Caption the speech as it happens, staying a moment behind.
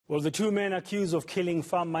Well, the two men accused of killing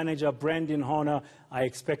farm manager Brendin Horner are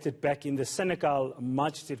expected back in the Senekal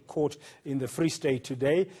Magistrate Court in the Free State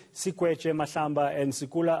today. Sekwetje, Mahlamba and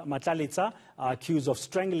Sekola Matlaletsa are accused of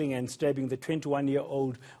strangling and stabbing the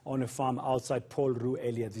 21-year-old on a farm outside Paul Roux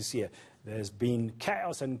earlier this year. There's been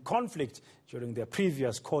chaos and conflict during their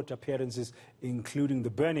previous court appearances, including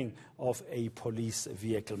the burning of a police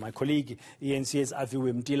vehicle. My colleague, ENC's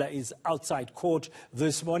Aviwe Mtila, is outside court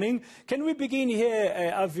this morning. Can we begin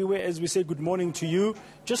here, Aviwe, as we say good morning to you?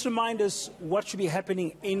 Just remind us what should be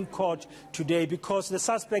happening in court today, because the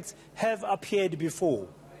suspects have appeared before.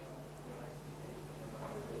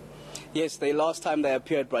 Yes, the last time they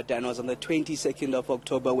appeared, Brendin, was on the 22nd of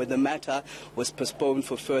October, when the matter was postponed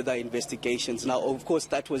for further investigations. Now, of course,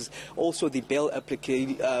 that was also the bail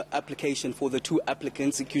application for the two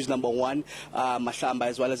applicants, accused number one, Mahlamba,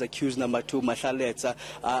 as well as accused number two, Matlaletsa.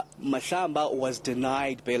 Mahlamba was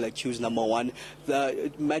denied bail, accused number one.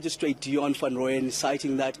 The Magistrate Brendin Horner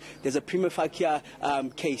citing that there's a prima facie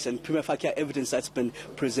case and prima facie evidence that's been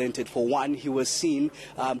presented. For one, he was seen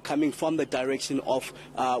coming from the direction of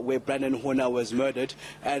where Brendin Horner was murdered,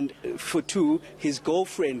 and for two, his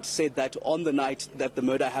girlfriend said that on the night that the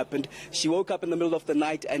murder happened, she woke up in the middle of the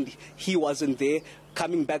night and he wasn't there,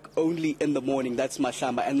 coming back only in the morning. That's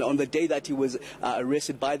Mahlamba. And on the day that he was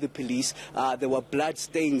arrested by the police, there were blood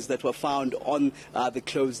stains that were found on the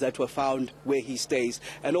clothes that were found where he stays.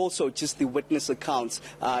 And also just the witness accounts,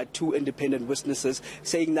 two independent witnesses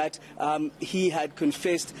saying that he had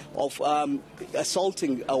confessed of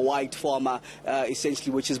assaulting a white farmer,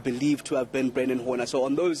 essentially, which is believed to have been Brendin Horner. So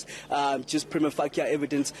on those just prima facie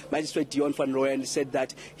evidence, Magistrate Brendin Horner said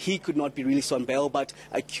that he could not be released on bail, but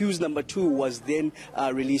accused number two was then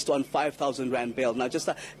released on 5,000 Rand bail. Now, just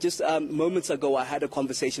moments ago, I had a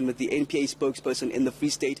conversation with the NPA spokesperson in the Free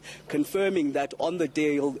State, confirming that on the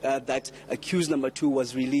day that accused number two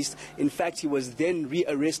was released, in fact, he was then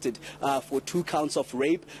rearrested for 2 counts of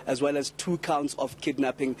rape, as well as 2 counts of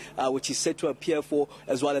kidnapping, which he's set to appear for,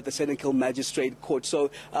 as well at the Senekal Magistrate Court.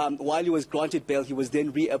 So while he was granted bail, he was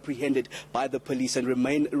then reapprehended by the police and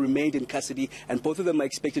remained in custody, and both of them are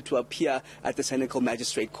expected to appear at the Senekal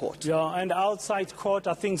Magistrate Court. Yeah, and outside court,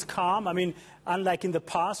 are things calm? I mean, unlike in the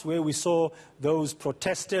past where we saw those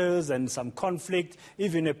protesters and some conflict,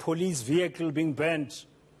 even a police vehicle being burnt.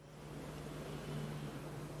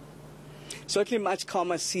 Certainly much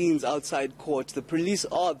calmer scenes outside court. The police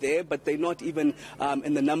are there, but they're not even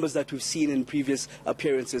in the numbers that we've seen in previous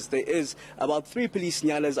appearances. There is about 3 police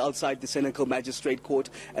nyalas outside the Senekal Magistrate Court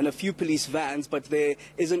and a few police vans, but there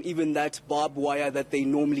isn't even that barbed wire that they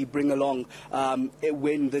normally bring along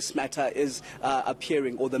when this matter is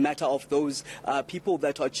appearing, or the matter of those people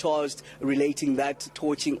that are charged relating that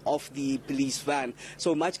torching of the police van.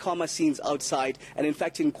 So much calmer scenes outside, and in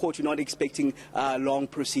fact in court we're not expecting long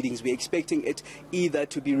proceedings. We're expecting it either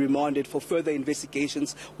to be remanded for further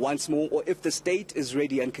investigations once more, or if the state is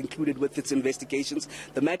ready and concluded with its investigations,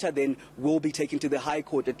 the matter then will be taken to the High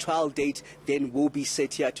Court. A trial date then will be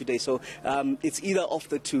set here today. So it's either of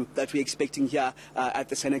the two that we're expecting here at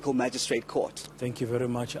the Senekal Magistrate Court. Thank you very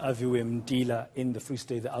much, Aviwe Mtila, in the Free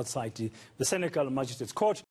State, outside the Senekal Magistrates Court.